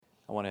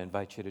I want to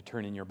invite you to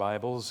turn in your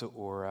Bibles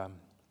or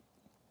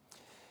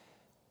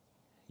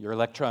your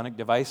electronic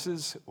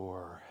devices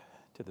or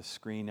to the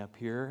screen up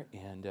here,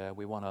 and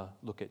we want to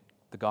look at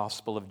the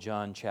Gospel of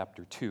John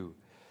chapter 2.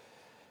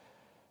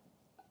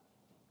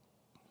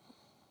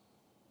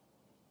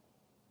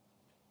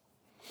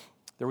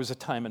 There was a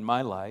time in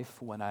my life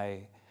when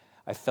I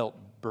felt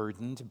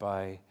burdened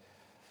by,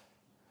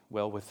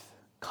 with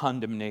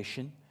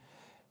condemnation.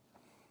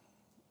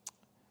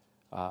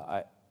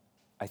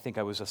 I think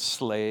I was a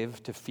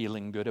slave to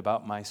feeling good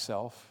about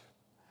myself.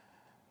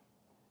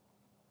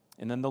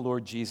 And then the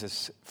Lord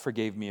Jesus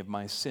forgave me of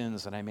my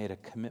sins, and I made a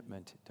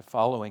commitment to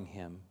following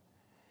Him.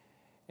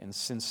 And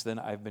since then,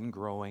 I've been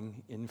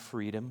growing in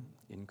freedom,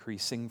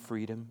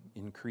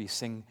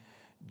 increasing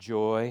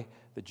joy,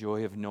 the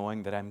joy of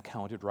knowing that I'm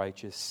counted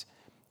righteous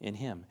in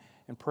Him.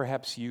 And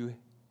perhaps you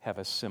have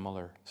a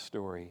similar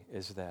story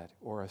as that,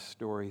 or a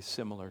story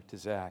similar to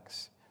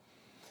Zach's.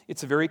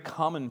 It's a very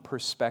common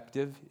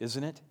perspective,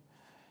 isn't it?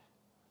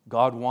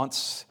 God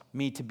wants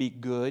me to be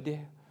good.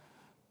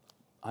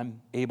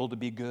 I'm able to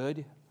be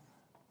good.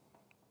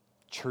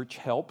 Church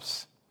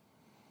helps.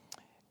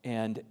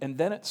 And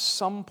then at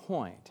some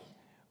point,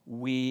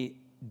 we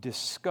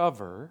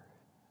discover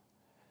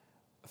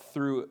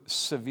through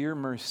severe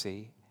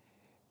mercy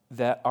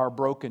that our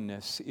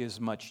brokenness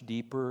is much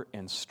deeper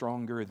and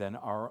stronger than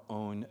our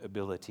own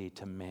ability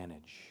to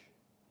manage.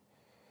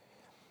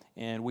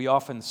 And we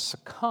often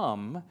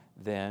succumb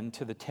then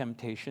to the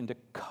temptation to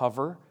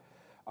cover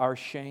our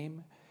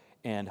shame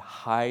and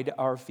hide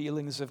our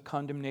feelings of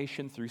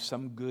condemnation through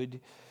some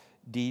good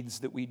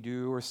deeds that we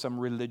do or some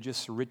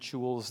religious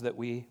rituals that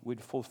we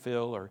would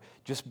fulfill or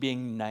just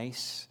being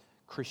nice,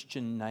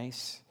 Christian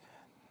nice.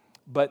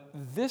 But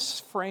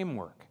this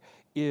framework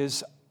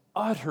is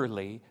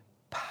utterly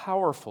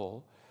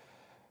powerful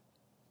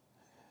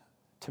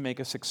to make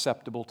us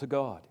acceptable to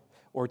God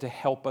or to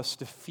help us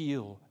to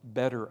feel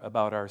better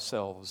about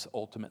ourselves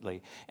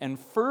ultimately. And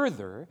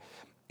further,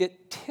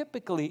 it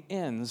typically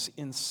ends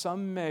in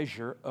some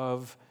measure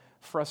of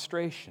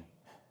frustration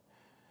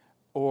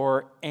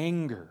or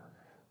anger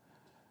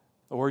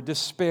or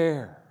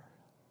despair.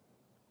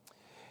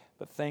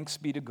 But thanks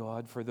be to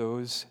God for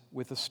those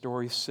with a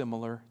story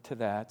similar to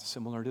that,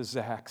 similar to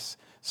Zach's,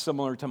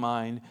 similar to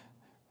mine.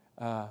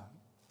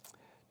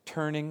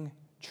 Turning,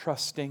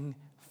 trusting,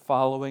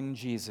 following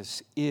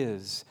Jesus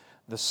is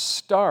the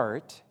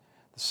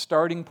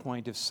starting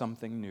point of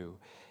something new.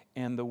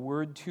 And the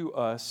word to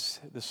us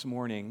this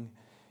morning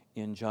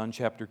in John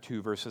chapter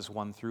 2, verses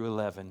 1 through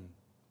 11,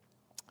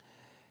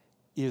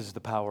 is the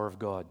power of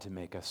God to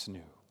make us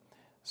new.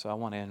 So I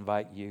want to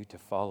invite you to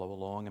follow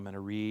along. I'm going to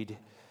read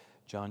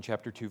John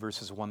chapter 2,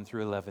 verses 1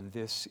 through 11.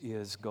 This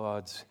is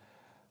God's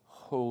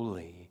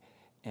holy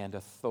and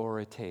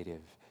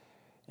authoritative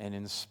and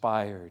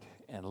inspired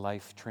and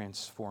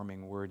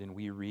life-transforming word, and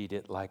we read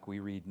it like we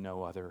read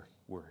no other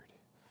word.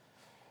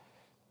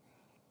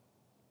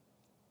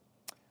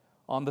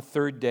 On the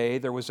third day,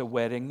 there was a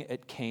wedding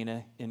at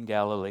Cana in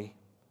Galilee,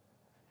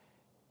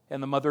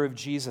 and the mother of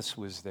Jesus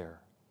was there.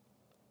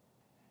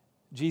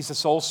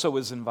 Jesus also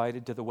was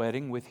invited to the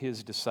wedding with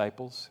his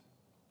disciples.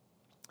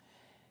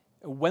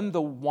 When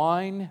the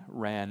wine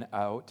ran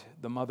out,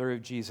 the mother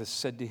of Jesus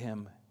said to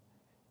him,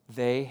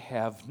 "They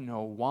have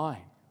no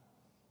wine."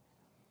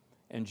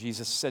 And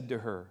Jesus said to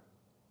her,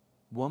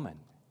 "Woman,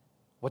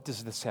 what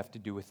does this have to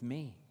do with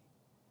me?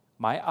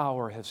 My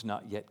hour has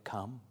not yet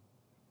come."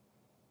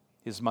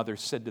 His mother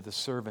said to the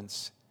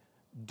servants,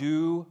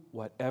 "Do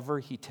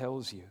whatever he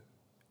tells you."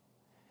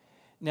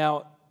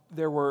 Now,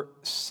 there were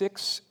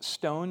 6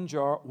 stone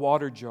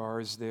water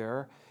jars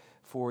there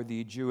for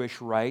the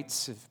Jewish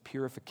rites of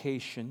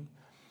purification,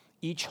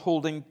 each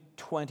holding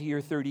 20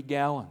 or 30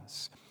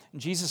 gallons. And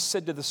Jesus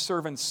said to the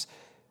servants,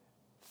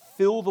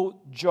 "Fill the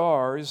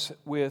jars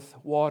with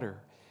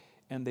water."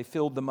 And they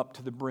filled them up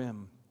to the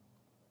brim.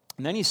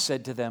 And then he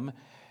said to them,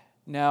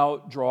 "Now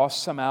draw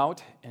some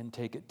out and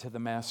take it to the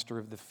master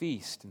of the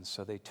feast." And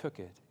so they took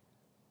it.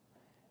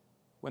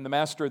 When the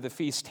master of the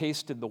feast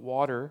tasted the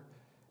water,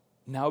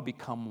 now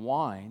become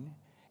wine,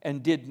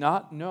 and did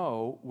not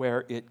know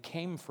where it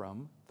came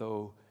from,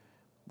 though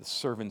the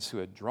servants who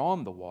had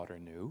drawn the water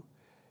knew,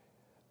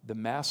 the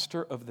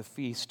master of the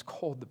feast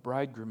called the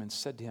bridegroom and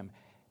said to him,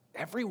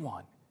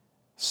 "Everyone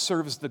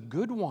serves the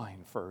good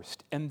wine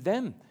first, and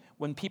then,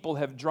 when people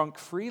have drunk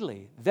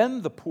freely,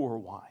 then the poor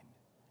wine.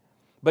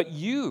 But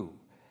you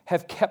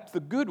have kept the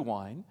good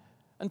wine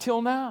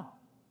until now."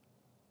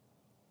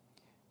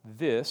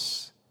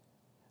 This,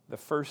 the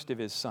first of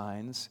his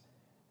signs,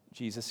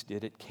 Jesus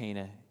did at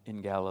Cana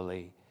in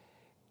Galilee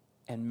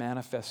and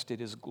manifested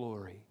his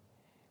glory.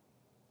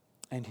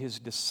 And his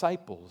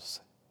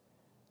disciples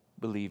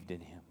believed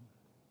in him.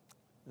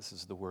 This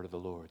is the word of the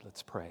Lord.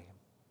 Let's pray.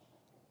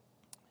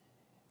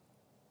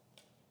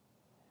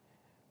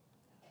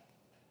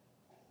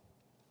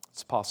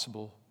 It's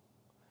possible,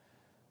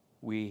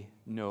 we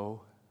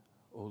know,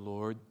 O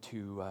Lord,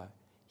 to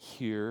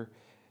hear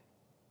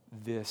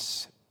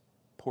this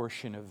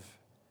portion of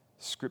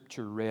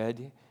Scripture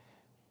read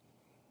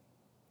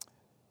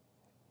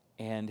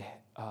And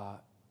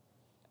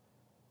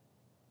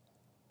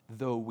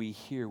though we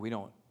hear, we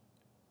don't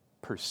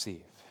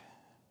perceive.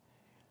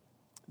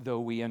 Though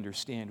we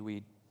understand,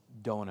 we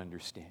don't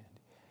understand.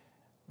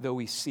 Though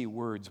we see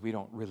words, we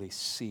don't really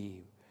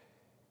see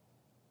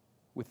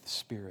with the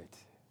Spirit.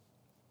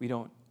 We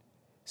don't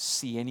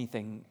see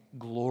anything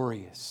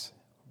glorious,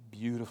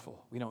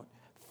 beautiful. We don't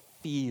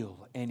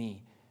feel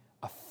any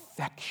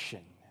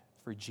affection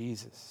for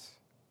Jesus.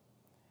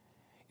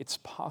 It's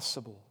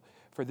possible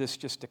for this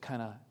just to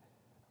kind of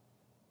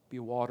be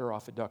water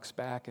off a duck's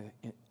back,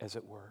 as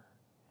it were.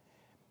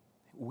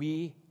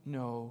 We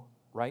know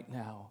right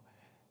now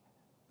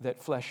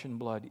that flesh and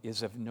blood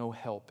is of no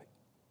help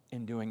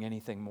in doing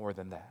anything more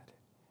than that.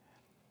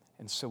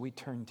 And so we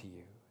turn to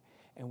you,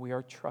 and we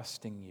are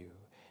trusting you,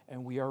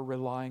 and we are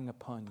relying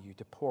upon you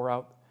to pour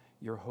out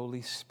your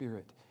Holy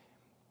Spirit,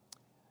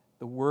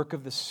 the work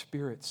of the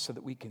Spirit so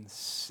that we can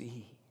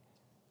see,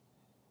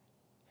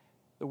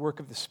 the work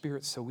of the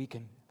Spirit so we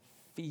can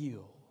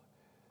feel,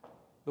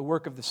 the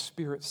work of the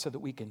Spirit so that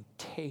we can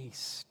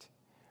taste,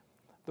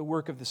 the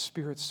work of the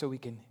Spirit so we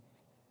can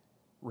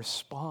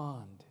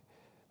respond,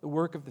 the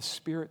work of the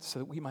Spirit so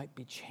that we might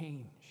be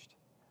changed.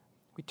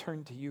 We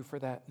turn to you for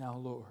that now,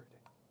 Lord.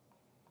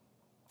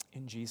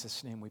 In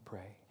Jesus' name we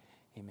pray.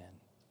 Amen.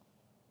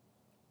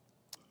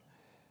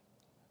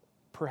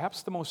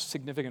 Perhaps the most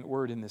significant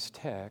word in this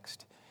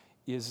text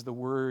is the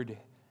word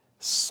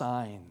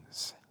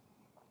signs.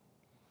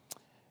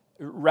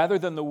 Rather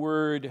than the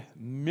word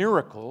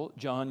miracle,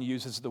 John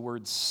uses the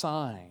word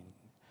sign.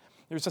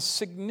 There's a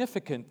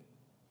significant,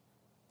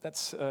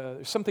 there's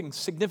something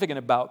significant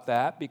about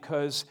that,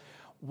 because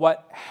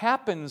what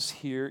happens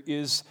here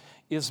is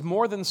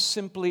more than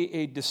simply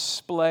a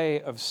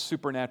display of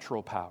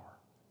supernatural power.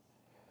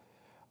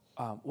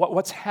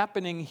 What's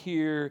happening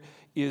here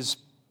is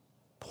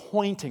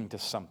pointing to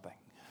something.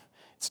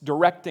 It's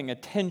directing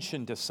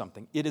attention to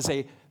something. It is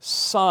a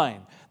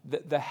sign.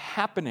 The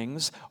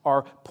happenings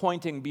are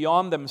pointing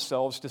beyond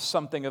themselves to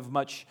something of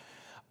much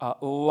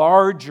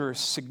larger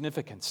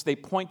significance. They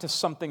point to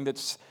something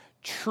that's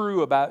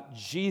true about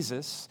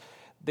Jesus.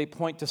 They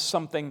point to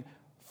something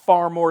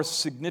far more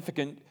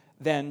significant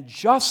than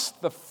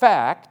just the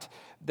fact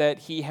that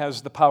he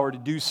has the power to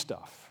do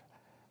stuff,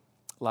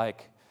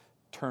 like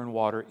turn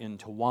water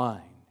into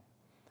wine.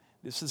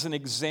 This is an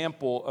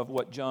example of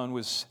what John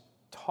was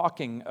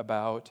talking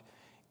about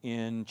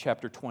in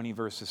chapter 20,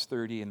 verses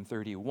 30 and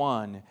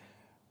 31,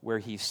 where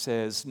he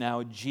says,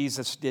 "Now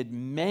Jesus did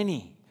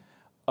many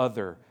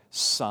other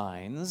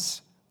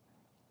signs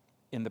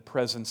in the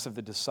presence of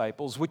the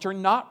disciples, which are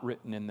not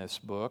written in this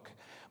book,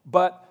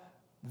 but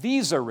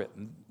these are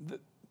written."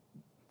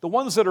 The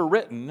ones that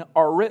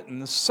are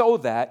written so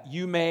that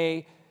you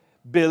may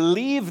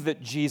believe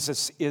that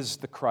Jesus is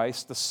the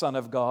Christ, the Son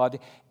of God,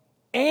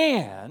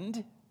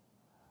 and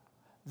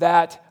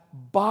that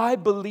by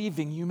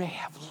believing you may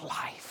have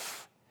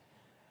life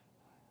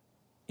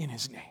in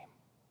his name.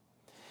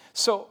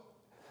 So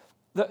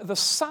the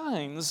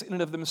signs in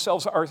and of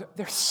themselves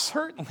they're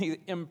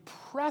certainly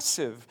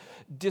impressive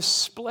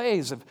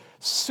displays of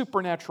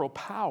supernatural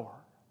power,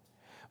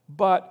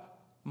 but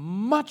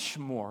much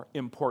more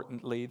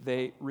importantly,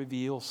 they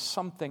reveal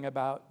something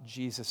about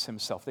Jesus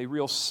himself. They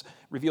reveal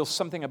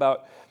something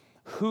about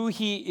who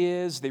he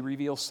is. They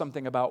reveal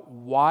something about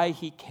why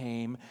he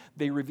came.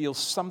 They reveal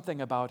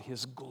something about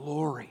his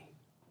glory.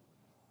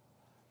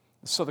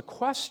 So the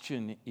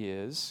question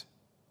is,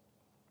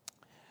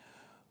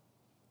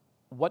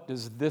 what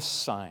does this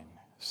sign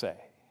say?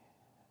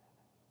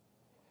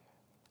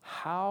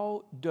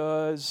 How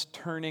does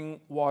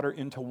turning water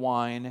into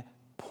wine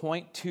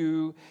point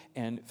to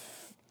and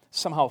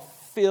somehow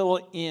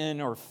fill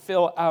in or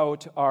fill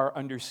out our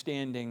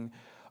understanding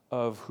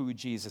of who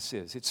Jesus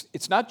is?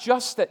 It's not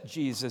just that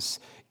Jesus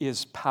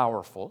is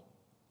powerful.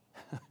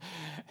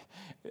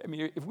 I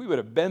mean, if we would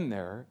have been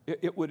there,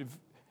 it would have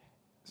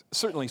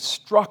certainly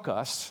struck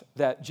us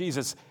that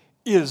Jesus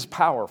is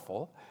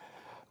powerful.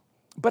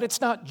 But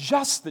it's not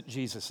just that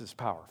Jesus is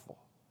powerful.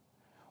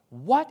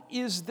 What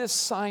is this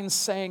sign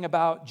saying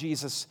about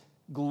Jesus'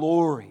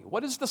 glory?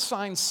 What does the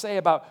sign say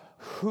about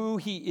who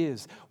he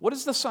is? What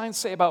does the sign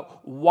say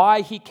about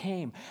why he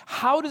came?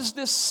 How does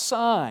this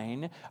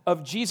sign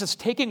of Jesus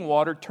taking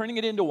water, turning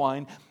it into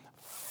wine,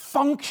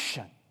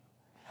 function?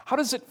 How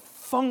does it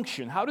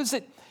function? How does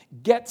it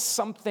get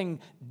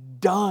something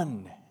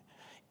done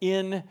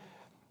in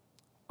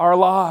our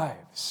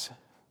lives,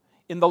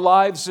 in the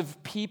lives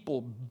of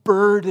people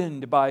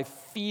burdened by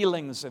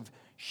feelings of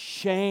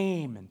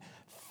shame and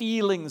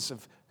feelings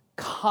of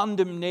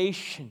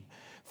condemnation,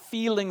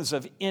 feelings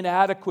of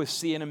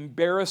inadequacy and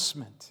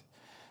embarrassment,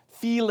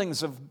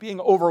 feelings of being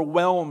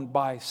overwhelmed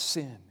by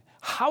sin?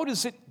 How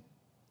does it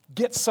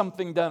get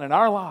something done in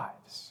our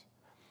lives?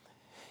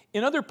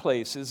 In other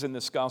places in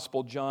this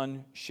gospel,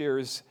 John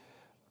shares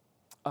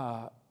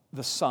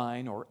the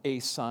sign or a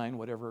sign,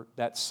 whatever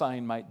that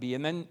sign might be,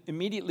 and then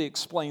immediately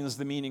explains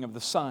the meaning of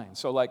the sign.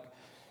 So like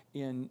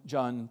in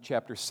John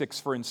chapter 6,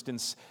 for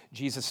instance,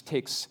 Jesus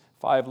takes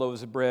 5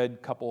 loaves of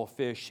bread, couple of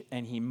fish,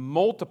 and he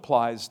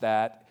multiplies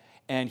that,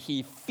 and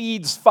he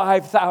feeds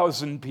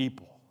 5,000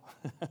 people.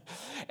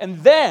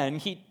 And then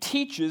he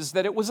teaches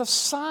that it was a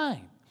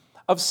sign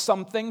of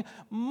something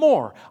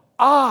more.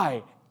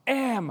 I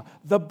am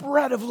the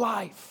bread of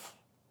life.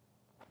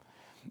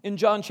 In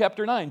John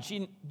chapter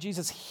 9,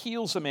 Jesus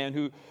heals a man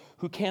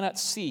who cannot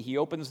see. He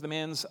opens the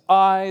man's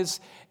eyes,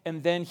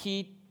 and then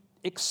he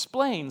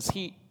explains,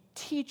 he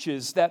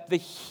teaches that the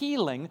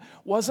healing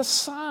was a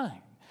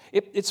sign.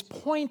 It's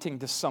pointing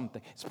to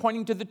something. It's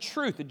pointing to the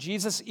truth that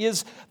Jesus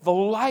is the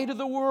light of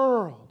the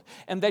world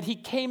and that he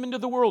came into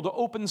the world to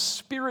open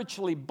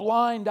spiritually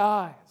blind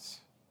eyes.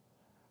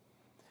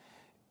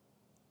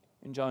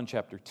 In John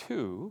chapter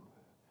 2,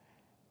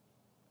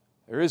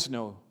 there is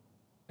no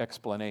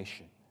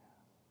explanation.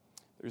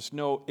 There's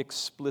no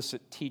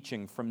explicit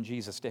teaching from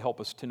Jesus to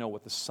help us to know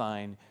what the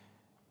sign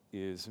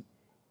is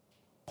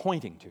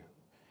pointing to.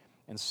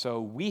 And so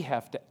we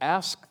have to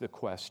ask the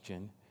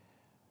question,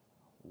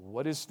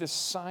 what is this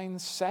sign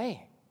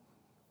saying?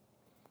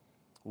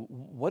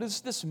 What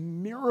is this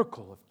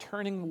miracle of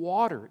turning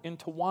water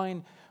into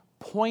wine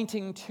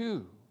pointing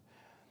to?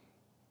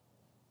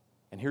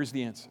 And here's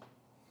the answer.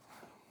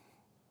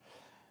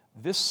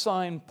 This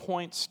sign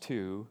points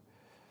to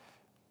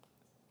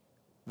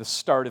the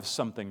start of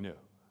something new.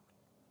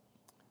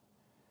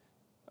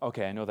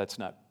 Okay, I know that's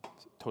not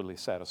totally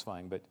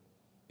satisfying, but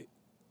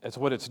that's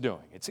what it's doing.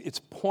 It's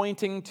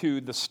pointing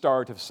to the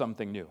start of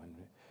something new.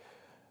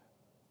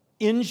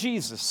 In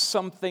Jesus,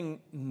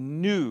 something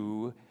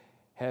new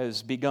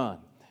has begun.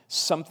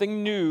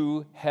 Something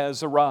new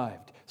has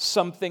arrived.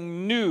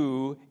 Something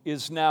new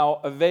is now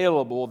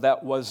available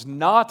that was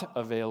not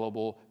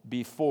available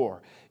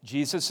before.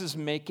 Jesus is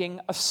making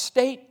a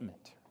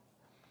statement.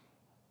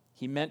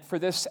 He meant for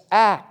this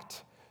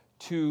act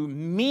to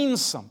mean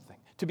something,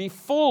 to be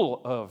full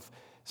of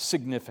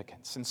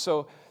significance. And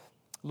so,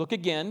 look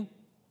again,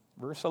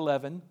 verse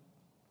 11.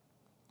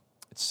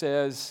 It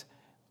says,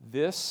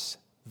 this,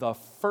 the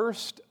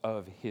first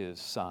of his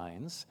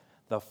signs,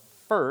 the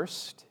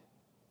first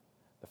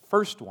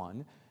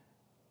one,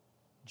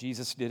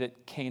 Jesus did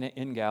at Cana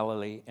in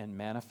Galilee and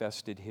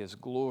manifested his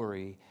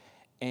glory,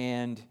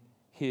 and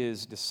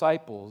his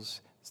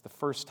disciples, it's the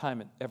first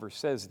time it ever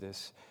says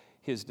this,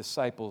 his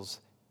disciples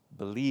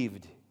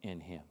believed in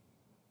him.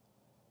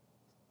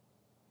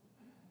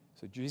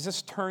 So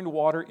Jesus turned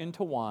water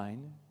into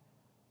wine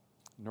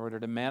in order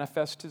to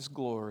manifest his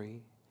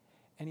glory,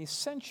 and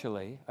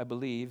essentially, I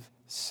believe,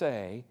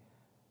 say,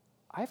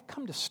 I've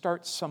come to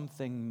start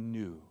something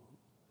new.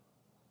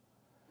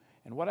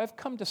 And what I've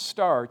come to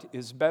start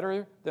is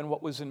better than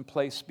what was in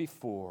place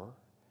before.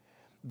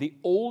 The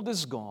old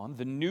is gone,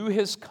 the new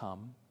has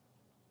come.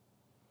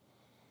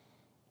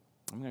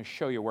 I'm going to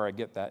show you where I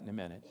get that in a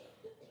minute.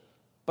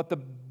 But the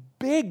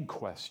big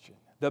question,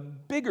 the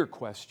bigger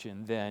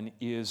question then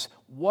is,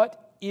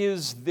 what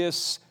is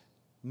this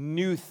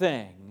new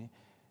thing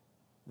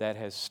that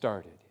has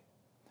started?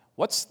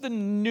 What's the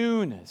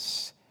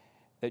newness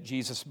that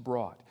Jesus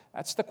brought?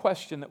 That's the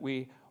question that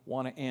we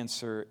want to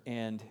answer,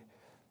 and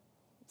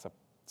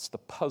it's the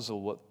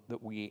puzzle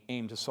that we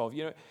aim to solve.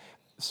 You know,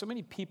 so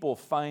many people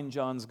find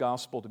John's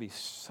gospel to be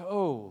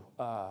so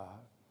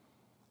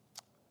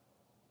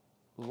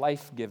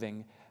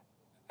life-giving.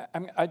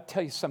 I'd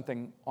tell you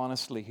something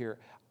honestly here.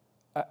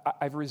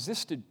 I've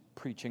resisted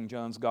preaching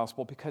John's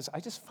gospel because I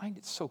just find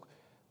it so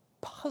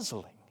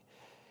puzzling,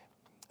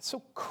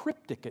 so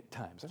cryptic at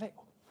times. I think,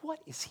 what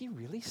is he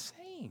really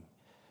saying?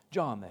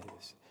 John, that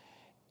is.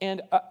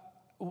 And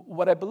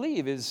what I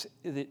believe is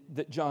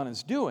that John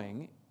is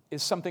doing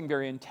is something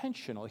very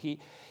intentional. He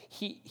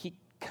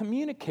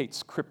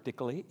communicates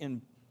cryptically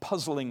in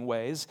puzzling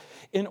ways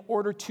in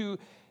order to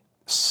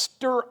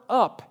stir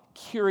up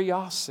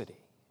curiosity.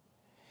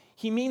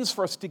 He means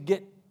for us to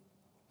get,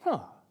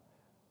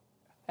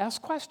 ask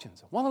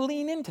questions. I want to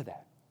lean into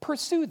that,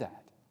 pursue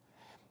that.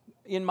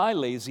 In my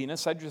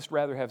laziness, I'd just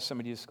rather have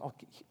somebody just,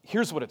 okay,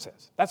 here's what it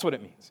says. That's what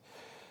it means.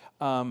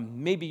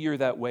 Maybe you're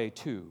that way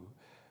too.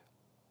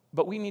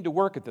 But we need to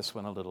work at this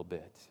one a little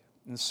bit.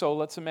 And so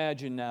let's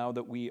imagine now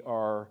that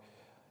we're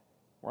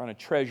on a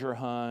treasure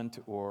hunt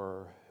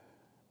or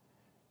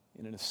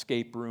in an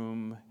escape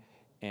room,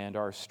 and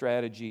our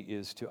strategy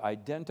is to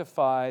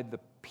identify the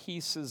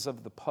pieces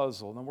of the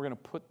puzzle. And we're going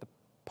to put the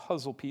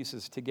puzzle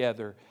pieces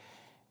together,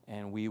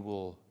 and we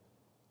will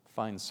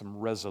find some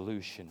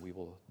resolution. We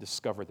will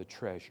discover the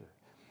treasure.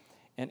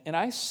 And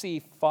I see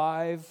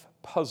 5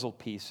 puzzle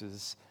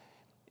pieces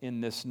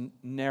in this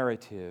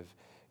narrative.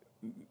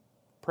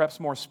 Perhaps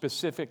more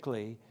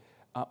specifically,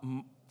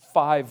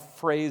 5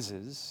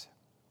 phrases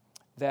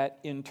that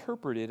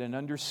interpreted and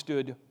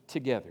understood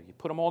together. You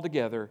put them all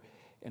together,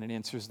 and it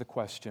answers the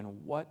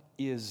question, what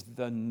is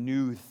the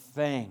new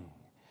thing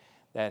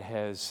that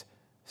has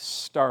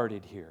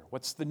started here?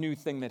 What's the new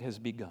thing that has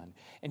begun?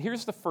 And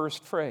here's the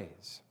first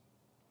phrase.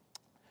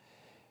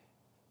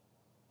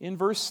 In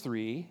verse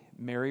 3,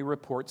 Mary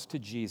reports to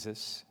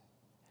Jesus,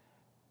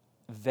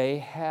 they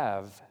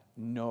have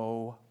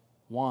no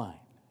wine.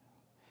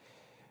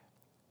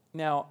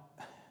 Now,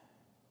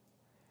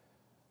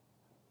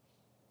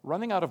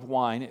 running out of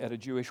wine at a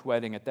Jewish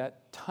wedding at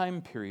that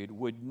time period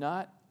would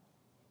not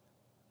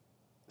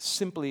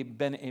simply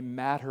been a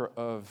matter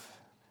of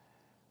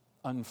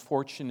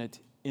unfortunate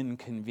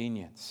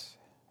inconvenience.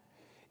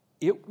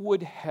 It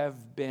would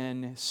have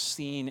been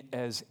seen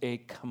as a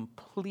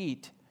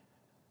complete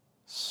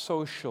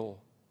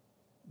social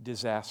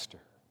disaster.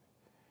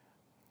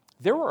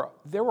 There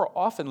were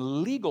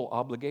often legal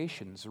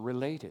obligations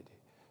related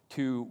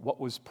to what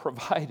was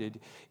provided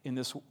in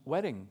this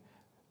wedding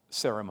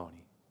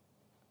ceremony,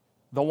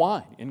 the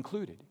wine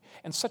included.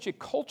 And such a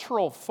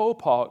cultural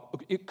faux pas,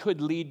 it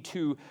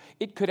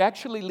could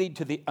actually lead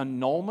to the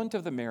annulment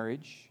of the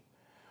marriage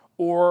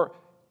or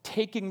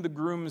taking the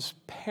groom's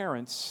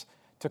parents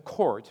to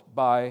court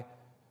by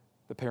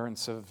the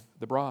parents of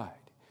the bride.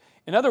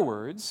 In other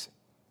words,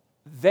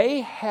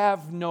 they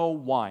have no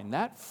wine.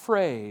 That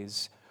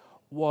phrase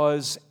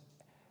was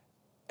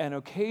an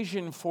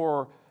occasion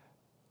for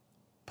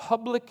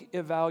public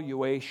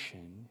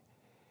evaluation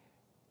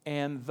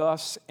and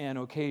thus an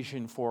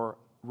occasion for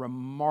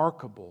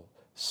remarkable,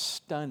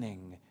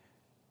 stunning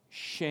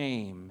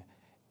shame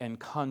and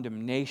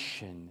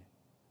condemnation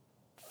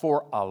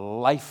for a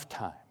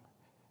lifetime.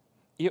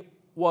 It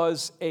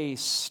was a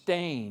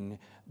stain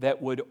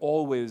that would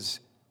always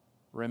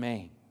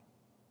remain.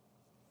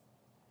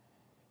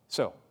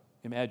 So,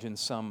 imagine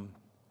some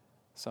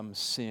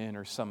sin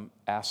or some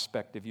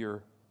aspect of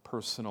your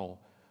personal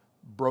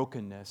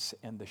brokenness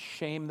and the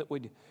shame that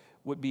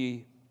would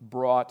be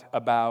brought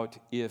about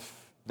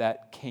if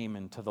that came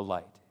into the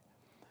light.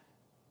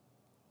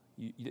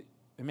 You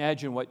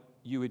imagine what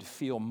you would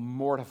feel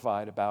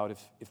mortified about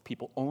if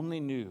people only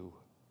knew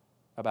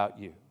about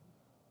you.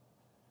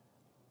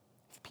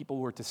 If people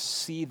were to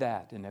see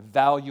that and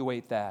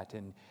evaluate that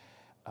and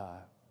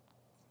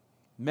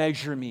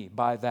measure me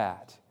by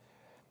that,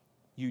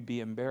 you'd be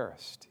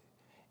embarrassed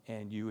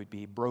and you would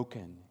be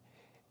broken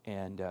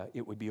and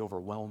it would be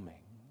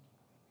overwhelming.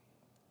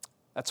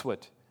 That's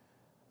what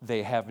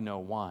 "they have no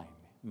wine"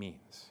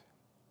 means.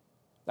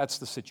 That's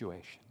the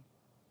situation.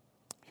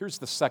 Here's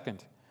the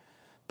second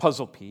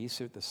puzzle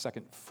piece, or the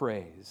second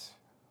phrase.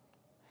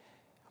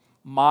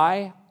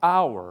 "My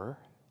hour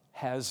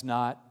has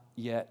not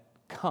yet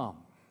come."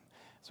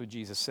 That's what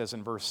Jesus says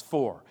in verse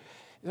 4.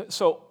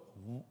 So,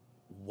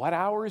 what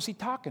hour is he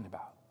talking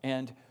about?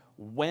 And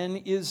when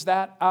is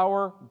that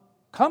hour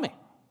coming?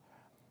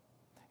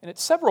 And at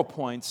several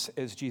points,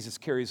 as Jesus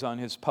carries on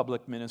his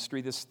public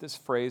ministry, this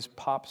phrase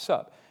pops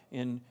up.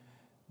 In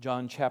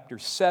John chapter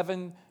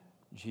 7,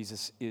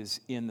 Jesus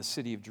is in the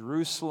city of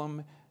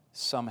Jerusalem.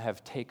 Some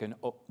have taken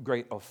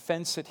great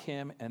offense at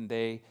him, and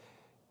they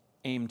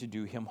aim to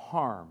do him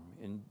harm.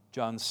 In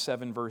John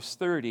 7, verse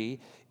 30,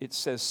 it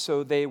says,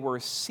 "So they were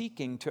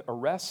seeking to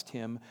arrest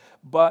him,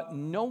 but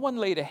no one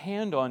laid a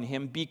hand on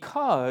him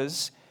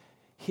because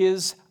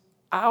his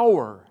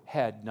hour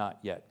had not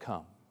yet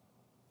come."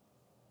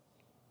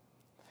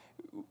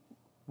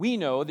 We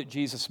know that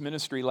Jesus'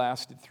 ministry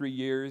lasted 3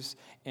 years,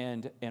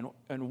 and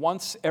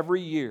once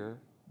every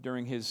year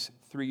during his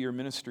 3-year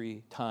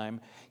ministry time,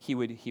 he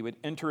would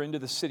enter into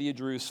the city of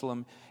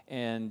Jerusalem,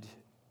 and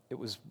it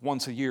was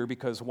once a year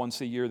because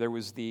once a year there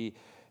was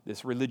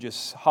this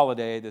religious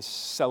holiday, this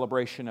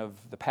celebration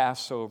of the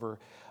Passover,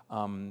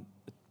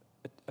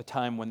 a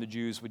time when the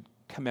Jews would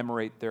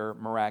commemorate their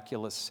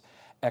miraculous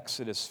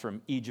exodus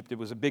from Egypt. It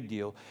was a big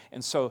deal.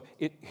 And so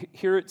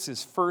here it's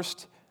his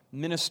first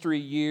ministry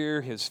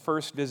year, his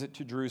first visit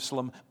to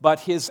Jerusalem,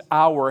 but his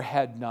hour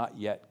had not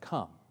yet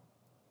come.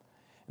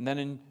 And then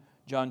in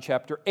John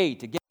chapter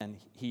 8, again,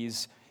 he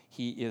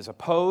is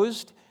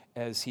opposed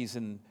as he's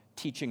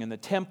teaching in the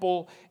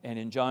temple, and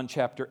in John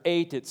chapter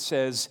 8 it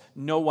says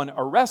no one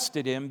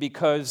arrested him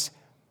because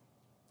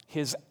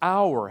his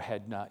hour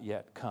had not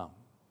yet come.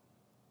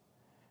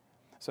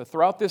 So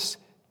throughout this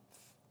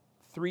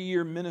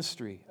 3-year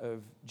ministry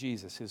of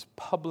Jesus, his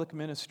public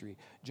ministry,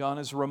 John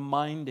is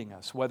reminding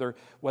us, whether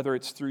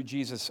it's through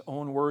Jesus'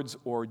 own words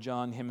or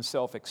John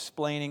himself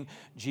explaining,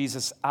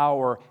 Jesus'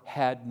 hour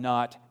had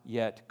not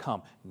yet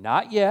come.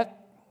 Not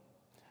yet,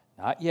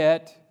 not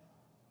yet,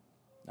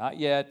 not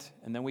yet.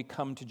 And then we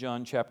come to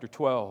John chapter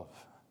 12.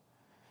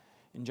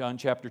 In John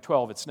chapter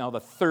 12, it's now the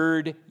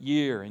 3rd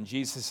year, and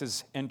Jesus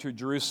has entered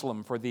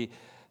Jerusalem for the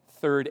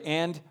 3rd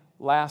and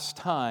last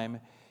time.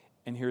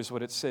 And here's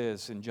what it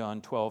says in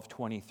John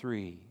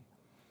 12:23.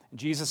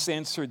 Jesus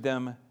answered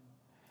them,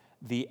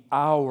 "The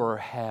hour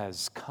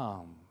has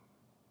come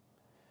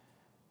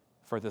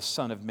for the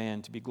Son of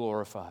Man to be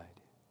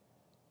glorified."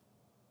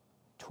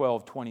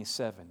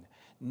 12:27.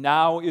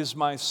 "Now is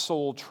my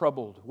soul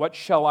troubled. What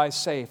shall I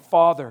say?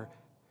 Father,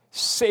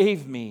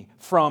 save me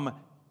from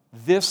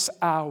this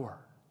hour."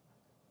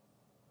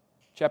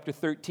 Chapter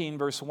 13,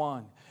 verse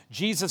 1.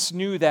 Jesus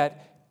knew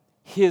that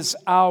his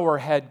hour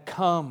had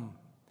come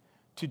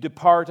to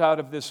depart out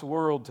of this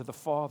world to the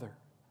Father.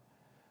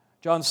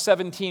 John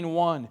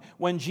 17:1.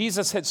 When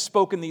Jesus had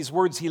spoken these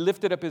words, he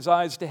lifted up his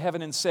eyes to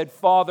heaven and said,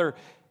 "Father,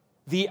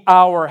 the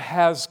hour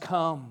has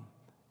come.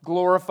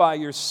 Glorify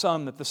your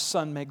Son, that the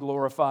Son may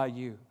glorify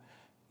you."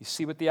 You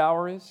see what the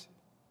hour is?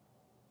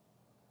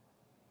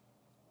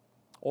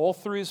 All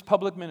through his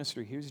public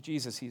ministry, here's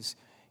Jesus. He's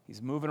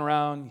moving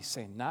around. He's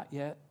saying, not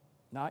yet,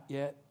 not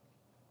yet,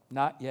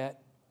 not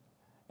yet.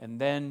 And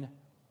then,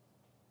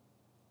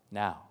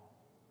 now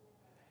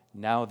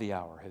the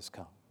hour has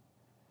come.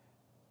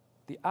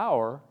 The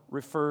hour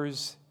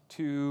refers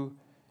to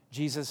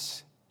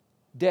Jesus'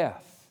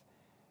 death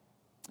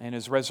and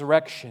his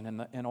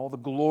resurrection and all the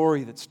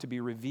glory that's to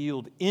be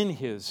revealed in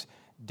his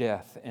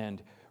death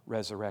and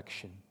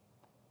resurrection.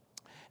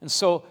 And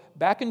so,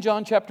 back in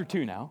John chapter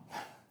 2 now,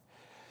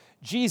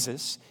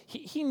 Jesus,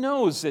 he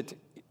knows that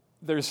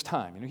there's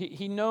time.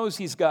 He knows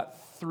he's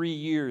got 3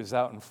 years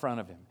out in front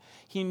of him.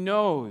 He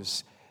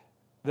knows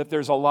that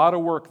there's a lot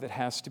of work that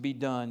has to be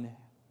done.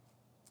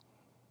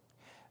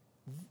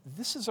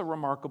 This is a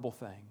remarkable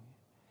thing.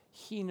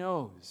 He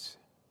knows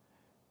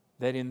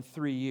that in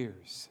 3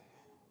 years,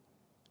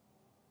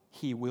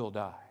 he will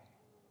die.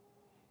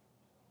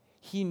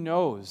 He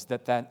knows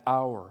that that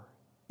hour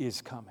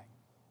is coming.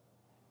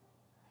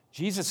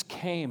 Jesus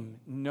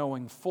came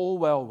knowing full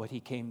well what he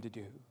came to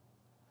do.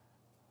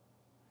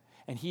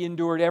 And he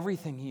endured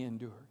everything he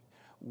endured,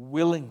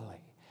 willingly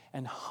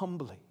and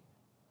humbly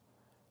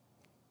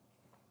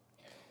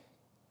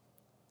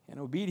and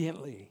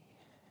obediently,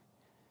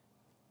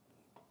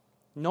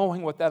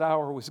 knowing what that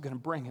hour was going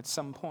to bring at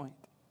some point.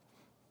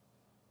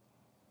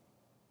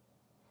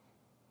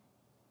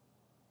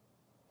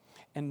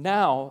 And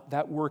now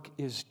that work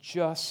is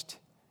just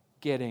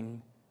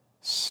getting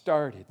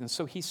started. And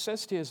so he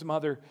says to his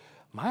mother,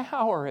 my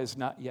hour has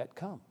not yet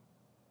come.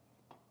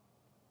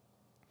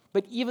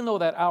 But even though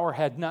that hour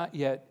had not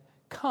yet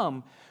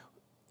come,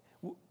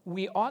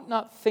 we ought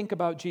not think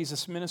about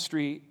Jesus'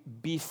 ministry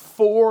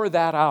before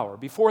that hour,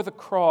 before the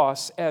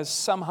cross, as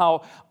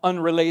somehow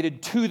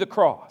unrelated to the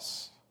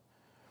cross.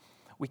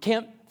 We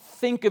can't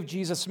think of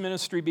Jesus'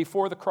 ministry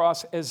before the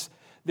cross as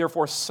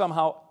therefore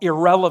somehow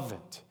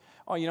irrelevant.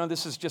 Oh,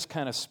 this is just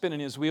kind of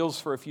spinning his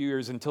wheels for a few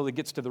years until he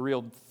gets to the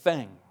real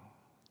thing.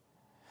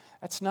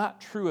 That's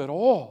not true at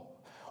all.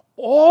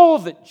 All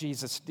that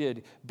Jesus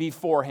did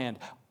beforehand,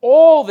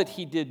 all that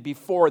he did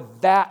before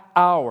that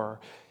hour,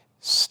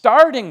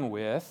 starting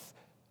with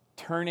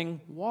turning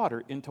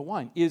water into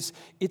wine,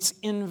 it's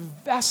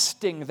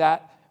investing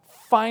that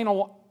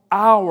final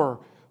hour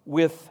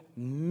with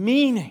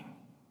meaning.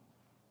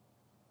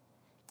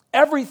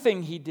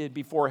 Everything he did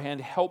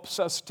beforehand helps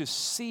us to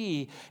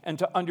see and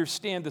to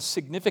understand the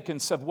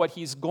significance of what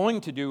he's going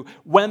to do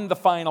when the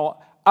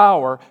final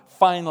hour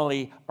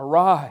finally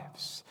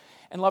arrives.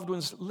 And loved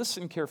ones,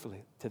 listen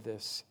carefully to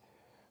this.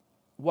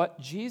 What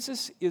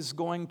Jesus is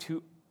going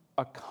to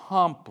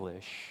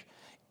accomplish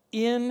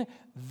in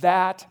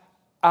that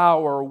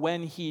hour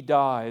when he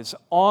dies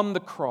on the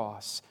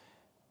cross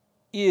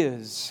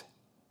is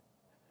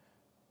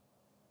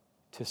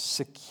to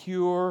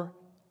secure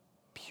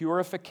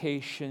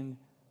purification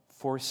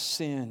for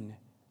sin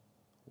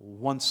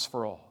once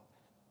for all.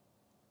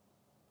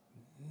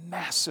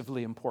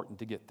 Massively important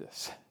to get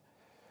this.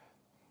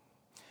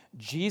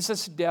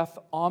 Jesus' death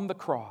on the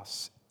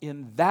cross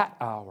in that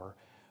hour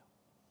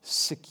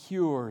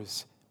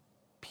secures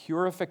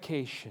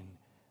purification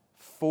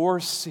for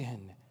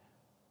sin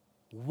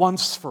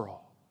once for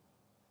all.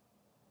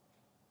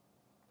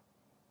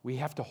 We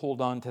have to hold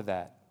on to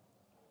that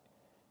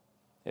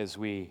as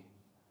we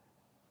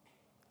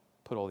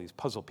put all these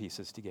puzzle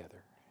pieces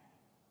together.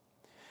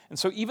 And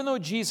so even though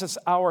Jesus'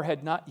 hour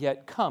had not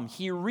yet come,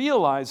 he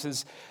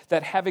realizes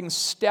that having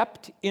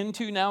stepped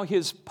into now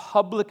his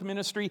public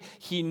ministry,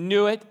 he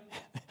knew it.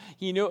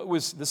 He knew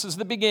this is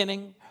the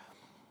beginning.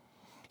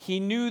 He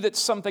knew that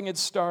something had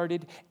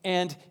started,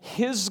 and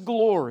his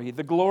glory,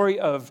 the glory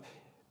of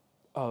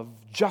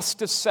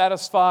justice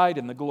satisfied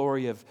and the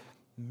glory of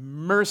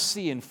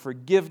mercy and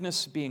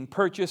forgiveness being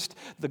purchased,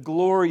 the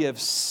glory of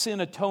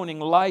sin-atoning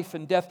life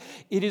and death,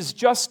 it is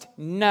just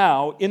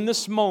now, in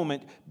this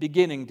moment,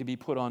 beginning to be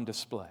put on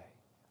display.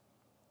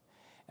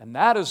 And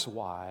that is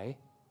why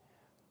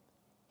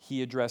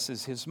he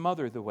addresses his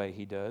mother the way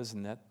he does,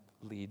 and that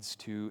leads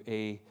to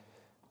a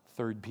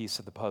third piece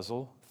of the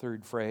puzzle,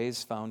 third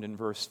phrase found in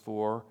verse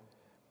 4.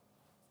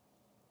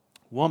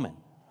 Woman,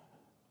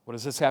 what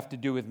does this have to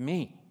do with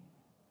me?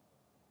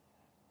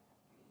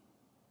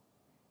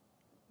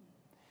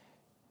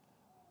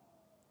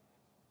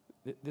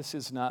 This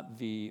is not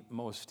the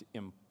most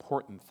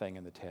important thing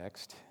in the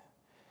text.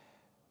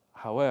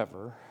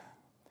 However,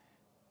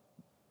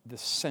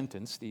 this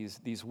sentence,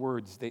 these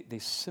words, they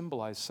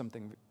symbolize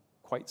something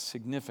quite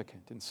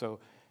significant. And so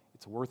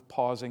it's worth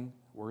pausing,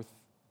 worth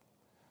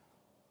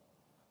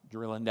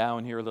drilling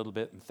down here a little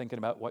bit and thinking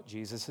about what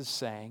Jesus is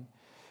saying.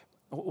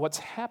 What's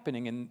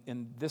happening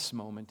in this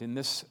moment, in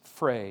this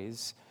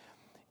phrase,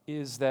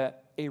 is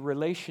that a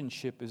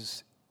relationship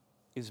is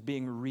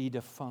being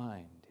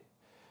redefined.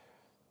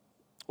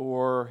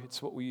 Or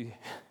it's what we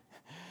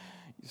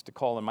used to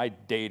call in my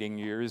dating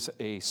years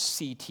a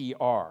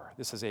CTR.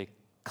 This is a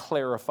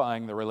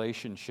clarifying the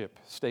relationship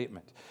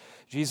statement.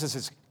 Jesus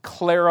is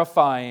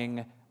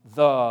clarifying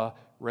the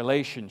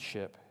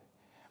relationship.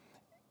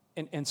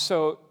 And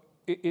so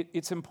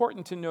it's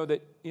important to know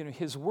that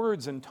his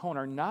words and tone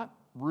are not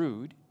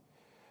rude.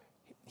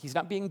 He's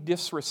not being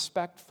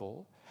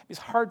disrespectful. It's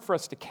hard for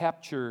us to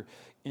capture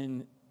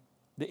in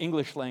the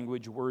English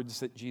language words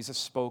that Jesus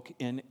spoke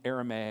in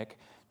Aramaic,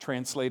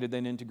 translated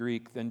then into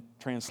Greek, then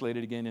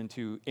translated again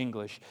into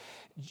English.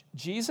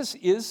 Jesus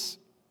is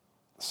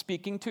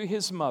speaking to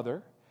his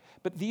mother,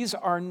 but these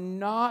are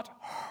not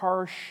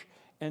harsh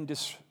and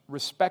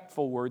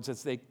disrespectful words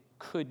as they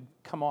could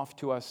come off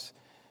to us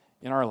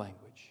in our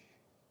language.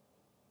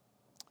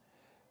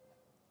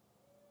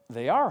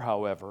 They are,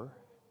 however,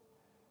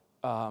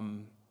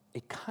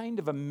 a kind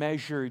of a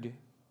measured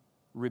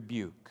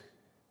rebuke.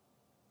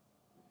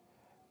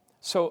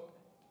 So,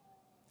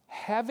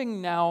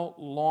 having now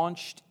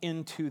launched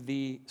into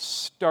the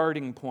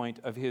starting point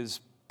of his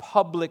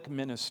public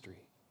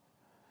ministry,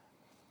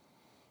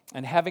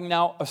 and having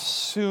now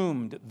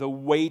assumed the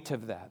weight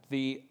of that,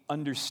 the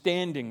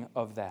understanding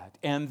of that,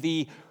 and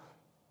the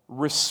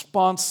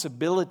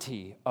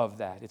responsibility of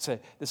that,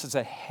 this is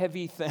a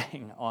heavy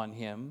thing on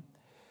him.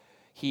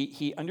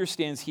 He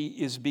understands he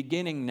is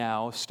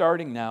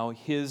starting now,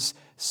 his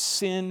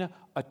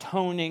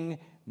sin-atoning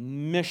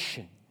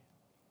mission.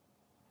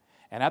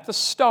 And at the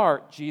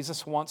start,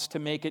 Jesus wants to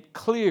make it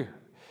clear,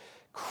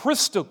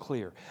 crystal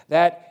clear,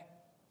 that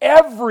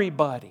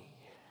everybody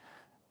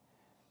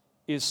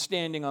is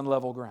standing on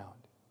level ground.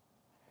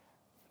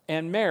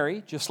 And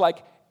Mary, just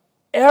like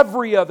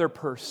every other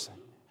person,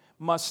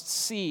 must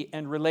see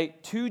and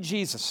relate to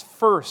Jesus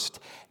first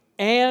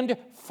and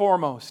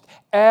foremost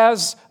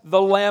as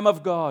the Lamb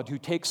of God who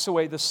takes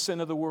away the sin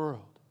of the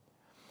world.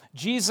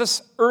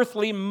 Jesus'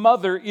 earthly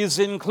mother is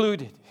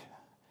included.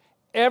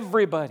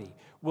 Everybody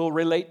will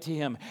relate to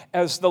him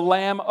as the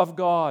Lamb of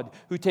God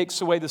who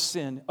takes away the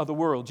sin of the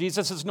world.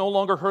 Jesus is no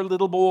longer her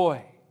little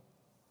boy.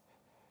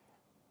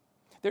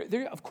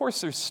 Of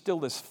course, there's still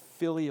this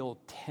filial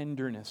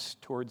tenderness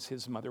towards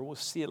his mother. We'll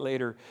see it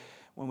later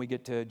when we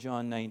get to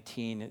John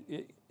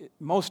 19.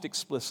 Most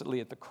explicitly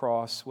at the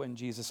cross when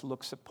Jesus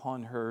looks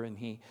upon her and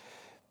he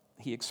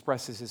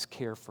expresses his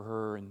care for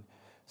her and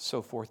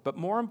so forth. But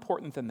more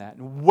important than that,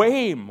 and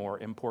way more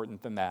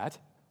important than that,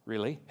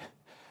 really,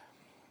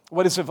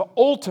 what is of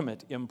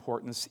ultimate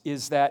importance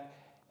is that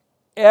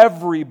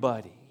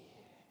everybody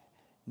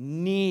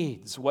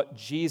needs what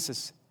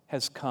Jesus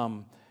has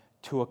come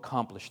to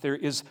accomplish. There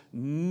is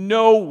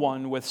no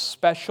one with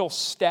special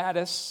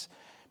status,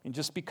 and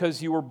just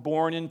because you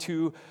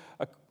were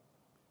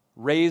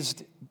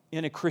raised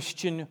in a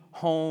Christian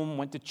home,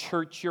 went to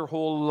church your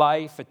whole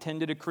life,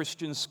 attended a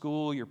Christian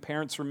school, your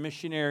parents were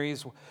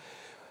missionaries,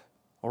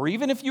 or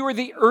even if you were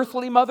the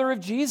earthly mother of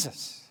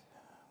Jesus,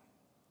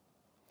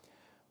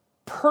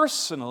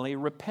 personally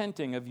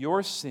repenting of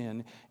your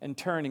sin and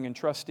turning and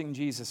trusting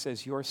Jesus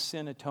as your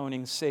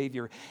sin-atoning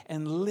Savior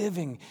and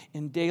living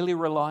in daily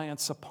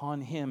reliance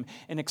upon him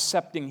and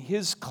accepting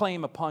his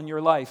claim upon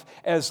your life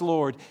as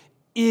Lord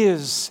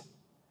is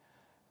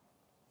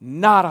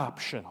not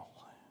optional.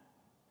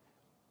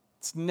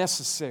 It's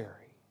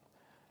necessary.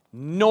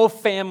 No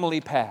family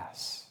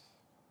pass.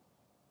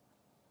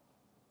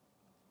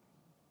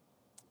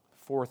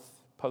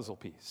 Fourth puzzle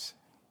piece.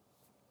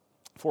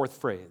 Fourth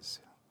phrase.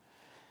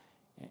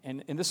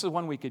 And this is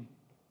one we could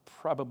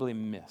probably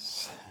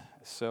miss.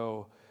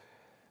 So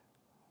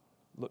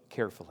look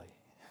carefully.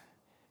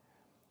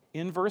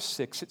 In verse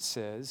 6 it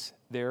says,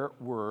 there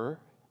were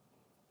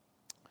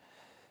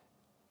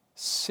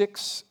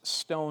 6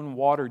 stone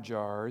water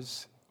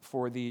jars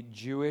for the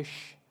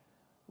Jewish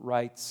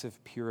rites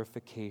of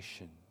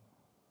purification.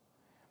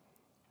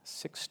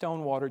 6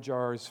 stone water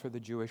jars for the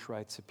Jewish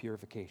rites of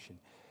purification.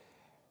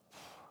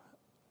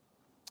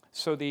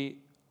 So the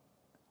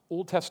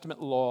Old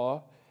Testament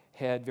law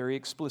had very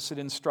explicit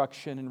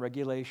instruction and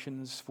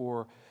regulations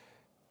for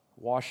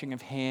washing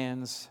of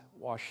hands,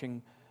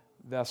 washing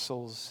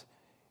vessels,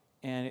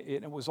 and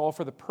it was all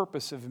for the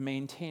purpose of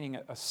maintaining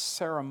a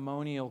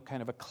ceremonial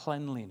kind of a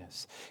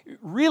cleanliness.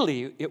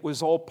 Really, it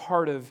was all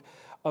part of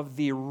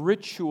the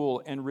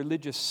ritual and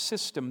religious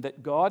system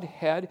that God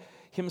had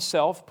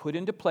himself put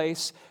into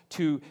place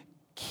to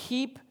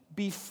keep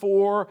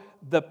before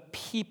the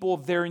people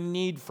their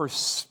need for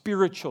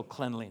spiritual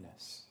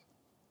cleanliness.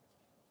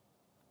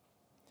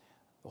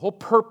 The whole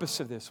purpose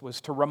of this was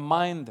to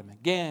remind them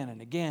again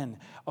and again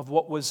of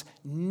what was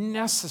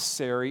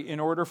necessary in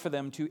order for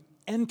them to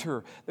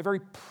enter the very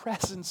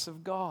presence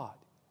of God.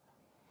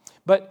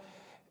 But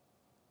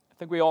I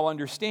think we all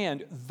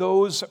understand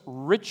those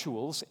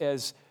rituals,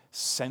 as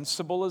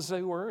sensible as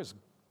they were, as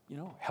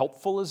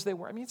helpful as they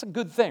were. I mean, it's a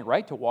good thing,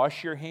 right? To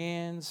wash your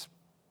hands,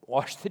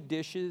 wash the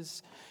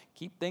dishes,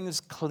 keep things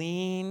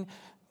clean.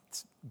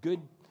 It's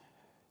good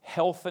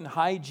health and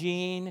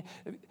hygiene.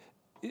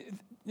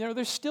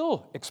 There's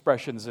still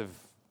expressions of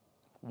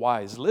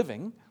wise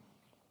living.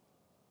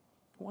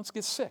 Who wants to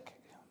get sick?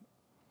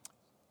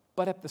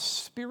 But at the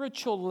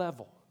spiritual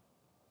level,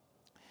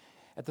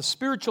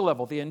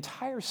 the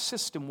entire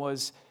system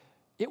was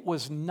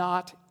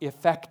not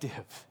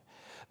effective.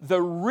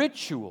 The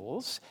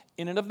rituals,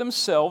 in and of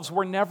themselves,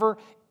 were never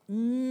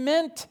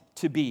meant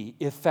to be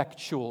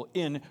effectual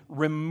in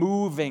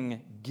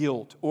removing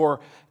guilt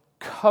or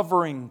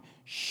covering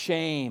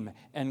shame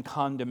and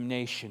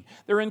condemnation.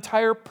 Their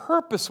entire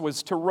purpose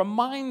was to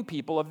remind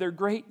people of their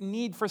great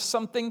need for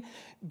something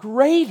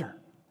greater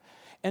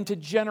and to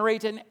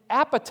generate an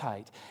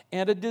appetite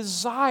and a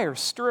desire,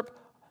 stir up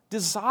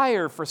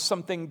desire for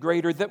something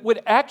greater that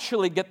would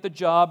actually get the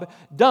job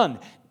done.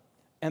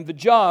 And the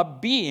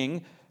job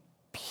being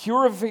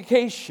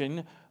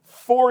purification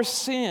for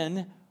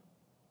sin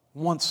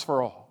once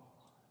for all.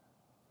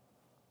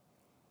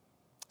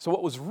 So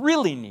what was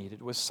really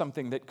needed was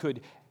something that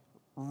could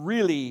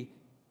really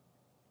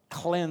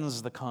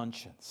cleanse the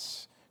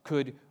conscience,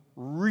 could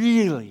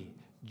really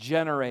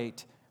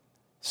generate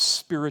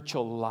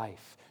spiritual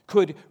life,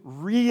 could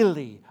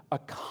really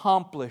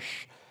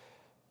accomplish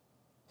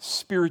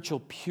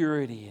spiritual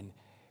purity and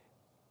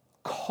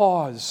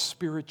cause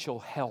spiritual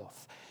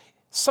health.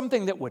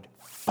 Something that would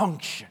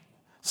function.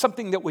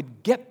 Something that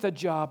would get the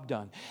job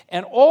done.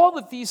 And all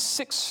that these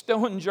 6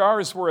 stone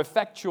jars were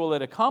effectual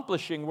at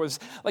accomplishing was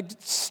like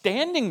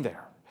standing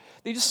there.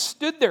 They just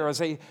stood there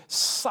as a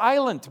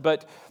silent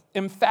but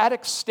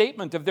emphatic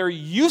statement of their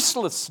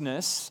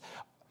uselessness,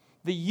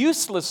 the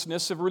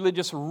uselessness of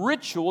religious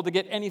ritual to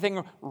get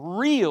anything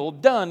real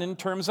done in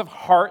terms of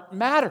heart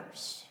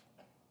matters.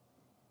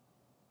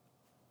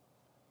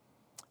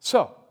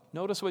 So,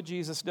 notice what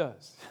Jesus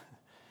does.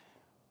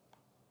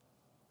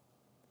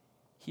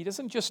 He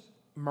doesn't just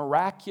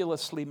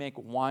miraculously make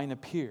wine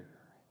appear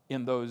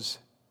in those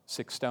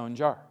 6 stone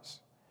jars.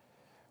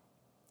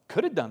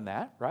 Could have done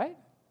that, right?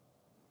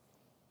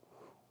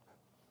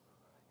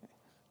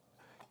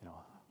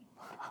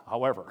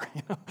 However,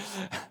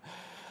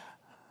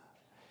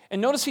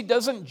 and notice he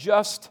doesn't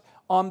just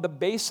on the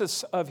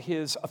basis of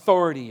his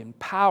authority and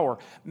power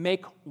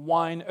make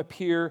wine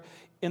appear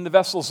in the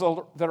vessels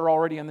that are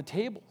already on the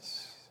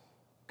tables.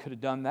 Could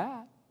have done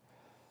that.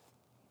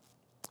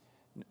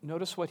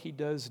 Notice what he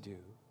does do.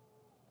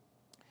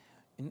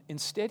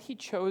 Instead, he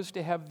chose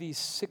to have these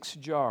 6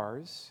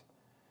 jars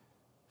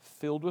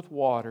filled with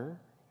water,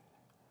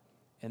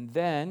 and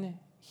then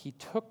he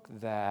took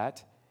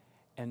that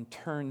and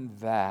turned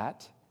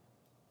that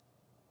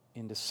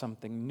into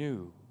something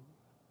new.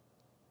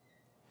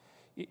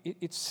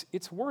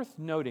 It's worth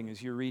noting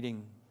as you're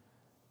reading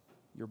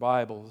your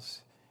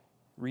Bibles,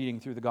 reading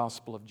through the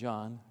Gospel of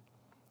John,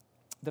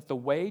 that the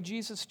way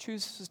Jesus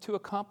chooses to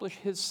accomplish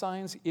his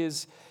signs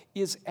is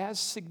as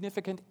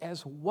significant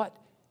as what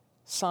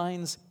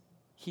signs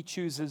he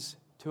chooses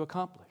to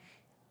accomplish.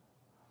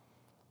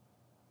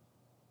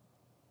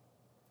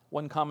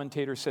 One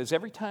commentator says,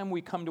 every time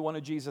we come to one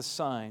of Jesus'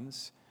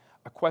 signs,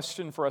 a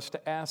question for us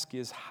to ask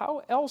is,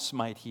 how else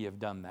might he have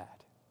done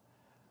that?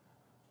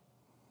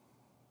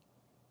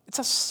 It's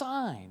a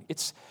sign.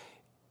 It's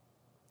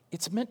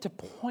meant to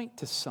point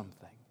to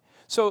something.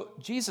 So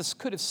Jesus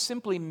could have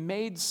simply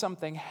made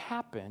something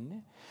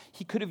happen.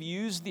 He could have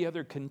used the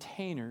other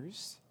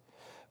containers,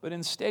 but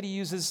instead he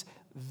uses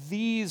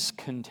these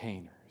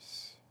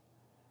containers.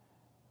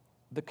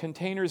 The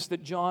containers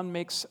that John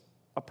makes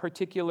a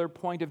particular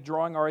point of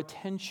drawing our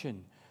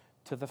attention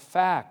to the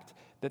fact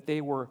that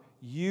they were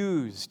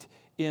used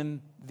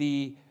in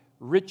the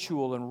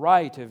ritual and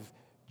rite of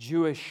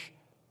Jewish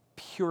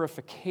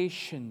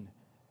purification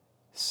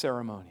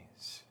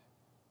ceremonies.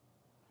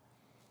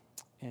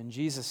 And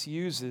Jesus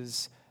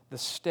uses the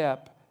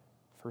step,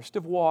 first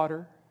of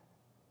water,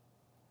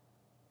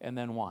 and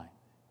then wine.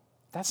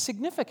 That's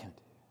significant.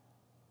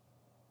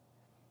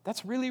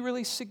 That's really,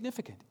 really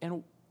significant.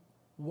 And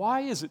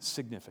why is it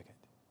significant?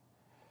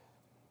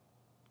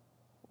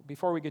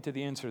 Before we get to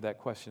the answer to that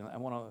question, I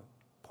want to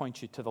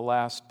point you to the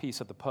last piece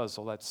of the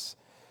puzzle. That's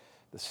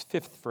this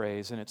 5th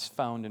phrase, and it's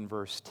found in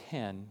verse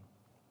 10,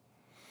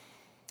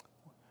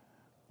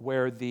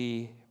 where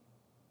the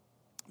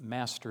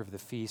master of the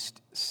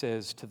feast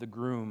says to the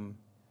groom,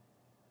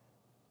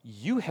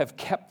 "You have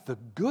kept the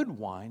good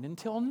wine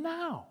until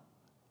now."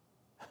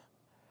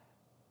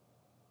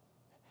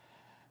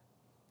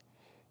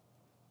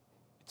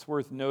 It's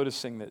worth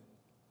noticing that,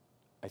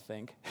 I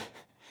think,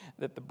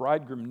 that the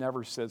bridegroom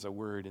never says a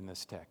word in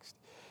this text.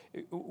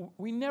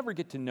 We never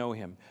get to know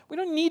him. We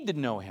don't need to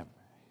know him.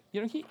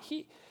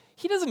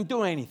 He doesn't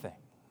do anything.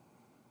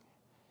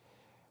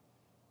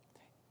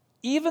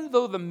 Even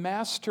though the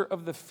master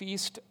of the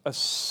feast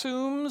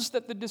assumes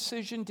that the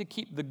decision to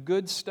keep the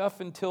good stuff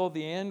until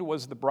the end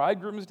was the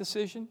bridegroom's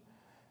decision,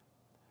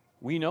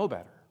 we know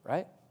better,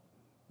 right?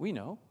 We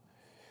know.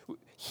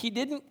 He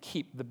didn't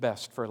keep the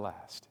best for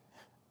last.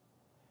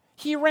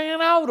 He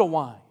ran out of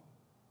wine.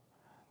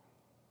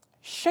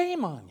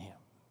 Shame on him.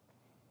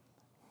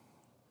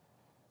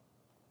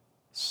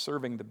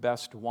 Serving the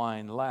best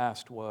wine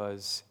last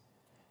was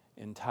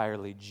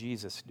entirely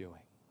Jesus'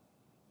 doing.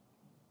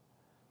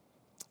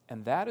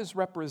 And that is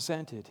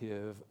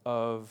representative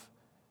of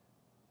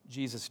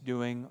Jesus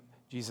doing,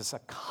 Jesus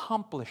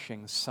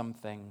accomplishing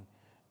something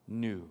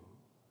new.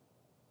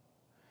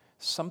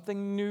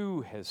 Something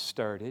new has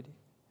started.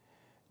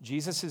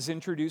 Jesus is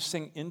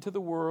introducing into the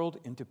world,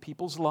 into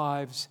people's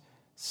lives,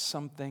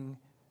 something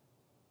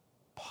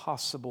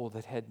possible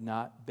that had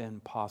not been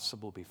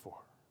possible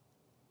before.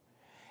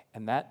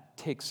 And that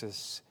takes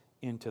us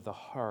into the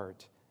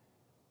heart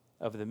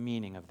of the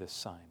meaning of this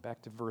sign.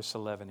 Back to verse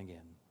 11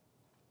 again.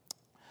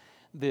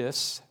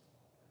 This,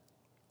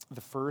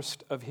 the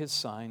first of his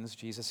signs,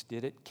 Jesus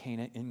did at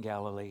Cana in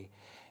Galilee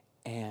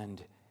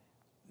and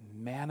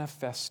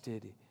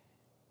manifested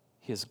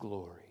his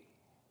glory.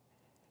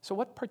 So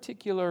what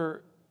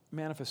particular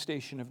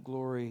manifestation of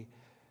glory,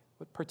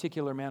 what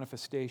particular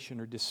manifestation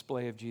or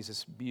display of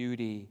Jesus'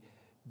 beauty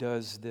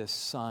does this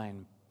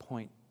sign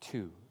point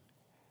to?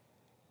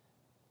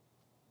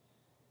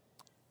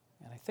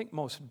 And I think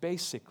most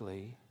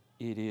basically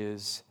it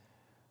is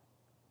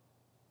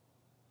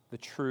the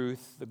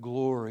truth, the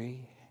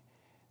glory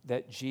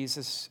that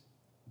Jesus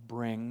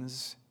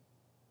brings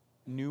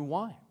new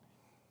wine.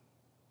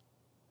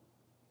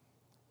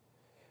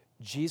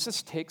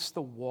 Jesus takes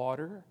the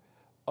water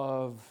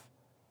of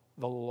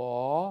the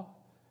law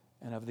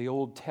and of the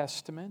Old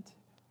Testament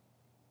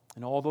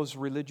and all those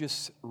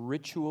religious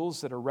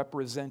rituals that are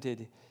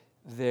represented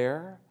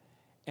there,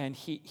 and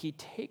he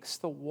takes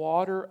the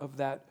water of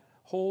that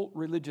whole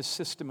religious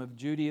system of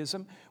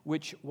Judaism,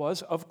 which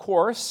was, of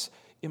course,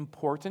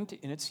 important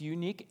in its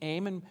unique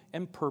aim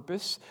and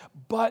purpose,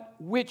 but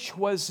which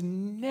was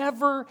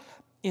never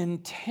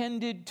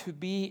intended to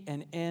be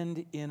an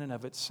end in and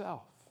of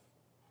itself.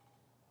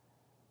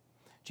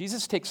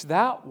 Jesus takes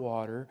that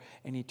water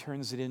and he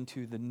turns it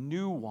into the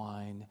new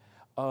wine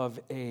of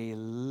a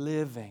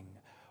living,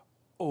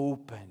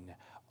 open,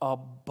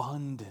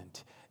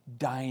 abundant,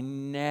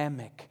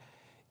 dynamic,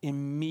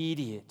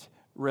 immediate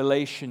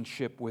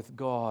relationship with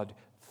God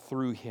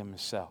through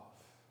himself.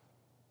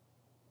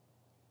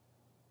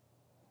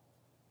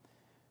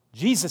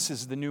 Jesus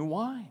is the new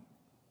wine.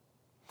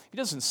 He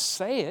doesn't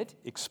say it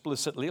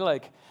explicitly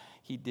like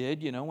he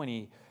did, when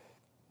he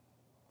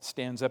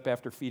stands up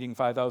after feeding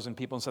 5,000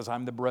 people and says,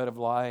 I'm the bread of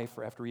life,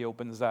 or after he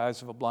opens the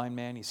eyes of a blind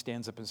man, he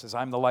stands up and says,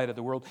 I'm the light of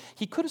the world.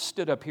 He could have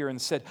stood up here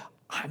and said,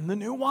 I'm the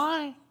new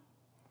wine.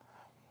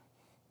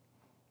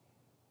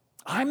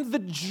 I'm the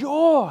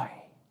joy.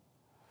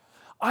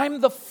 I'm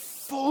the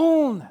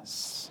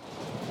fullness.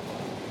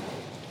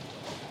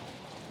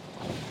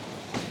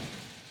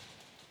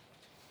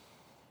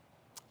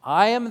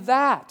 I am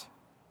that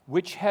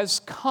which has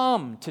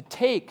come to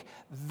take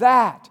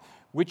that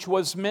which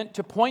was meant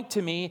to point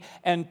to me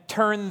and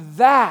turn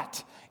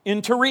that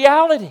into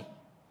reality,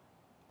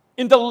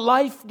 into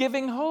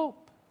life-giving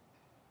hope.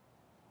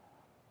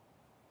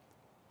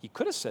 He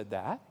could have said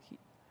that.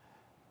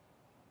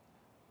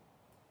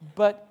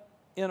 But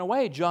in a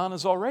way, John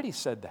has already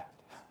said that.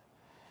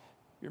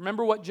 You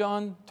remember what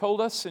John told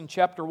us in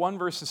chapter 1,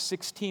 verses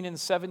 16 and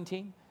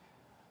 17?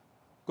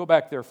 Go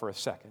back there for a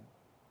second.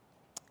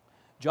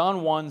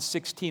 John 1,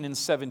 16 and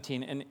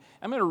 17. And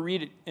I'm going to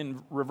read it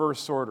in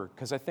reverse order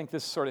because I think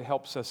this sort of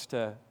helps us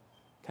to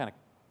kind of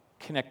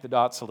connect the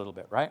dots a little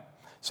bit, right?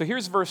 So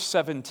here's verse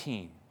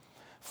 17.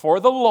 For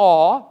the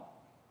law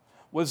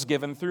was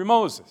given through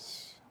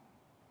Moses.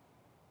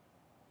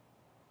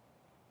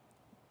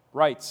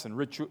 Rites and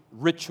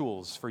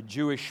rituals for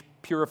Jewish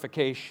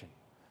purification.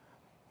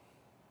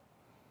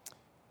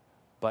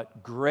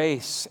 But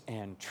grace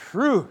and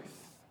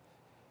truth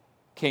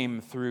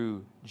came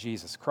through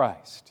Jesus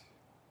Christ.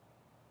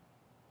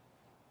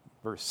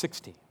 Verse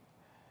 16.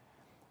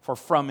 For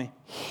from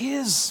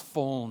his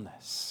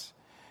fullness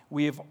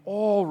we have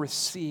all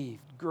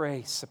received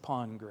grace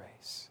upon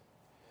grace.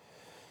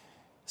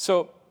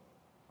 So,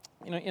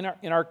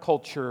 in our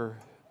culture,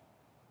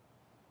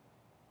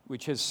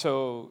 which has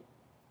so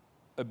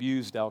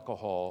abused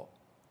alcohol,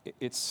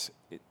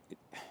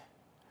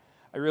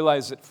 I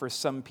realize that for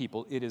some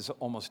people it is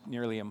almost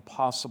nearly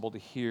impossible to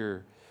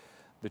hear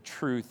the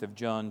truth of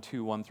John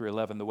 2, 1 through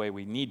 11 the way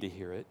we need to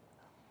hear it.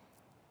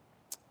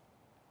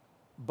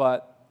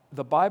 But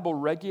the Bible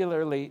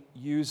regularly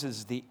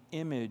uses the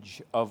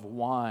image of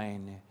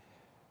wine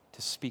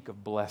to speak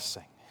of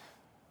blessing.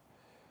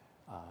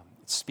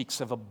 It speaks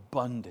of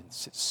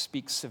abundance. It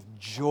speaks of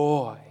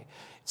joy.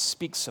 It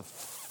speaks of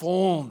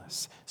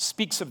fullness. It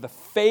speaks of the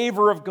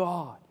favor of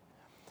God.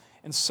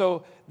 And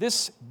so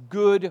this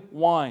good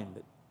wine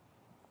that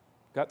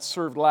got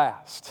served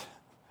last,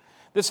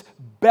 this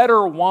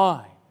better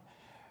wine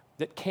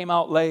that came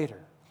out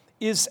later,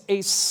 is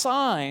a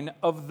sign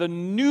of the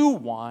new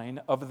wine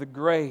of the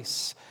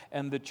grace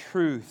and the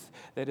truth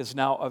that is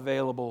now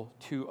available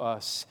to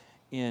us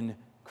in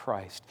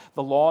Christ.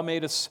 The law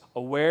made us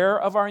aware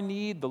of our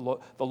need. The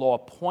law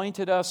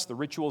pointed us, the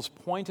rituals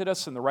pointed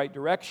us in the right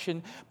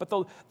direction. But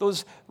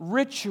those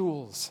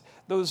rituals,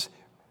 those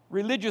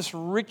religious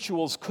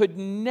rituals could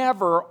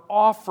never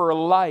offer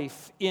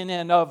life in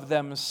and of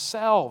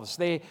themselves.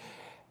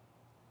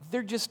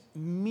 They're just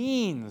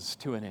means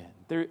to an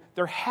end.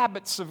 They're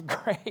habits of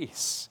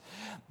grace.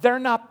 They're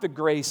not the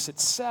grace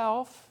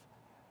itself.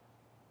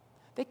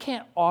 They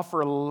can't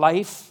offer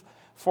life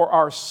for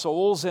our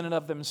souls in and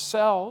of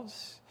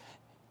themselves.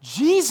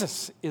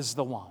 Jesus is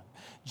the one.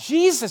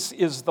 Jesus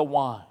is the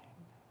wine.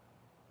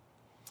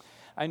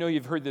 I know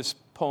you've heard this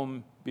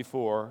poem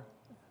before.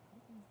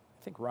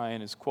 I think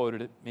Ryan has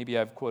quoted it. Maybe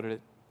I've quoted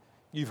it.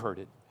 You've heard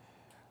it.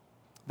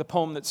 The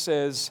poem that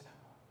says,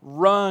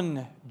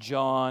 "Run,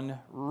 John,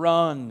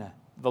 run,"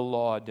 the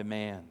law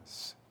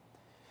demands,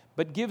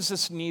 but gives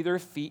us neither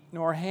feet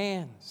nor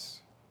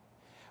hands.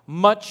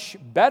 Much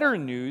better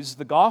news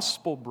the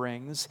gospel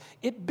brings.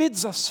 It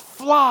bids us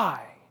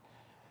fly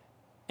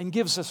and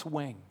gives us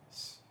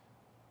wings.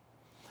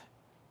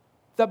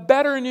 The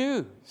better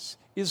news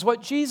is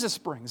what Jesus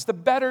brings. The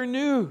better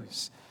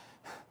news.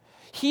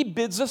 He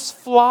bids us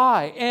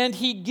fly and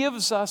He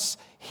gives us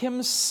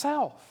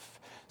Himself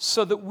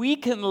so that we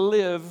can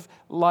live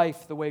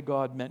life the way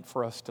God meant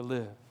for us to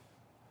live.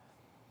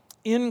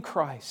 In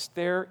Christ,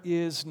 there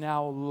is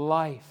now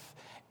life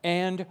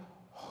and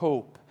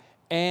hope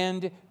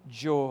and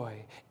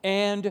joy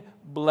and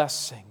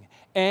blessing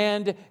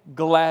and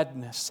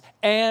gladness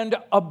and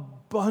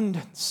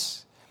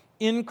abundance.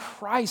 In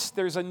Christ,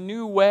 there's a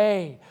new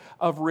way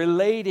of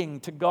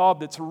relating to God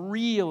that's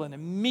real and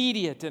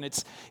immediate, and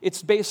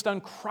it's based on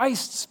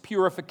Christ's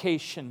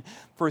purification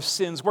for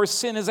sins, where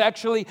sin has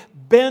actually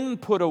been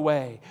put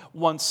away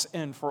once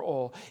and for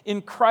all.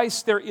 In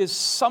Christ, there is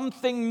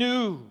something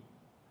new.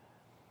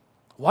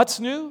 What's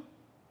new?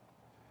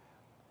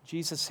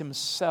 Jesus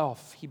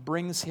Himself. He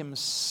brings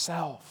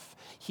Himself.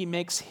 He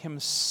makes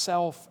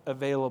Himself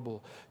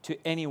available to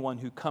anyone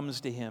who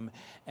comes to Him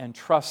and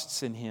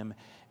trusts in Him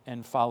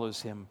and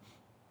follows Him.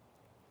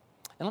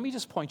 And let me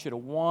just point you to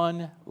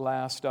one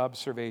last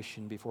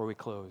observation before we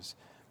close.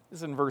 This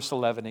is in verse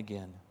 11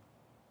 again.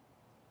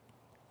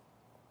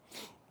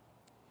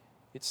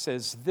 It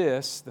says,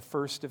 "This, the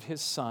first of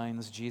His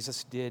signs,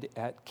 Jesus did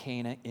at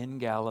Cana in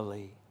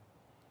Galilee,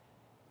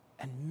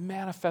 and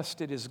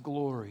manifested His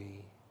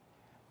glory,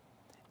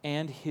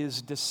 and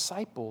His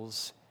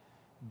disciples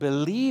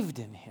believed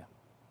in Him."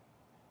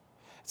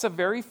 It's the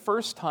very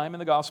first time in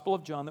the Gospel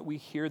of John that we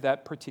hear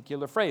that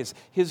particular phrase.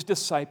 His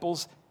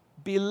disciples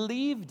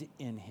believed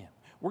in Him.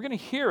 We're going to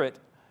hear it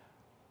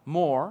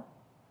more.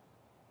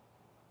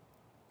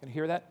 We're going to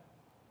hear that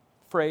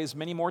phrase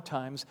many more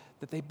times,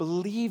 that they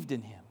believed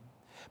in Him.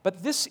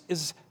 But this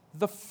is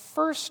the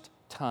first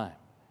time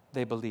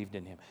they believed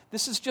in Him.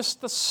 This is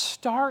just the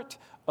start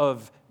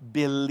of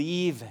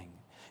believing.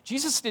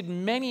 Jesus did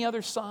many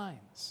other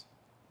signs,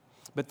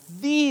 but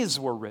these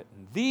were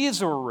written,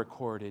 these were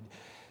recorded,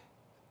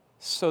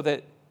 so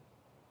that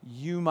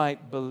you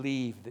might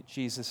believe that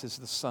Jesus is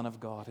the Son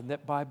of God, and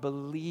that by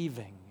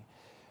believing,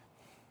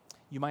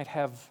 you might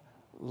have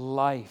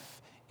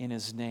life in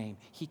His name.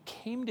 He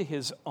came to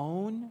His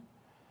own,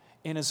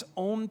 and His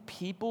own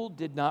people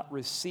did not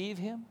receive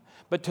Him,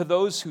 but to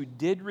those who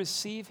did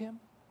receive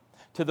Him,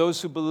 to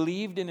those who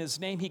believed in His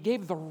name, He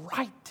gave the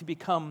right to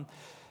become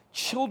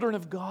children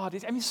of God.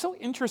 I mean, it's so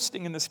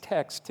interesting in this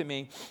text to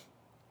me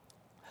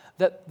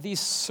that these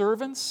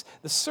servants,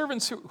 the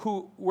servants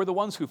who were the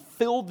ones who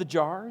filled the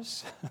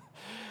jars,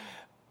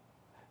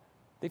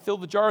 they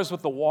filled the jars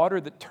with the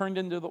water that turned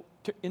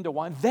into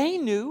wine. They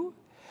knew.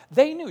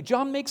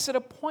 John makes it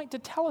a point to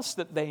tell us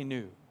that they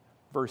knew.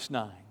 Verse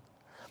 9.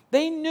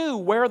 They knew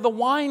where the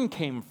wine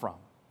came from.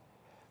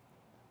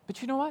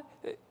 But you know what?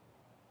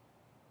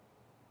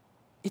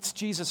 It's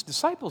Jesus'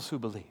 disciples who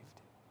believed.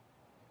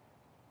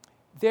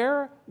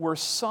 There were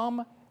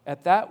some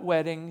at that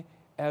wedding,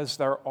 as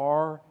there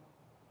are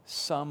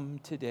some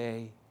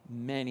today,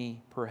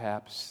 many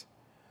perhaps,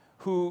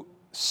 who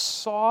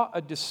saw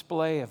a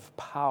display of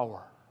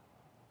power.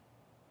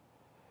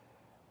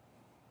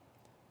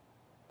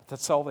 But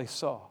that's all they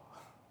saw.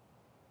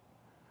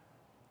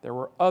 There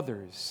were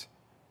others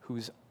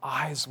whose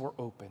eyes were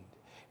opened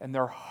and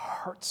their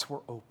hearts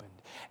were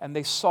opened, and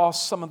they saw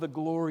some of the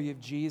glory of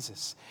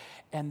Jesus,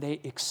 and they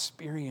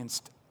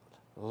experienced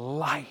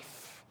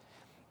life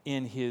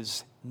in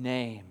His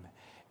name,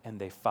 and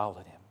they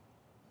followed Him.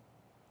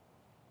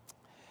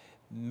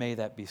 May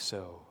that be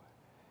so.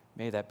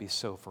 May that be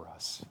so for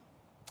us.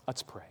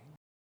 Let's pray.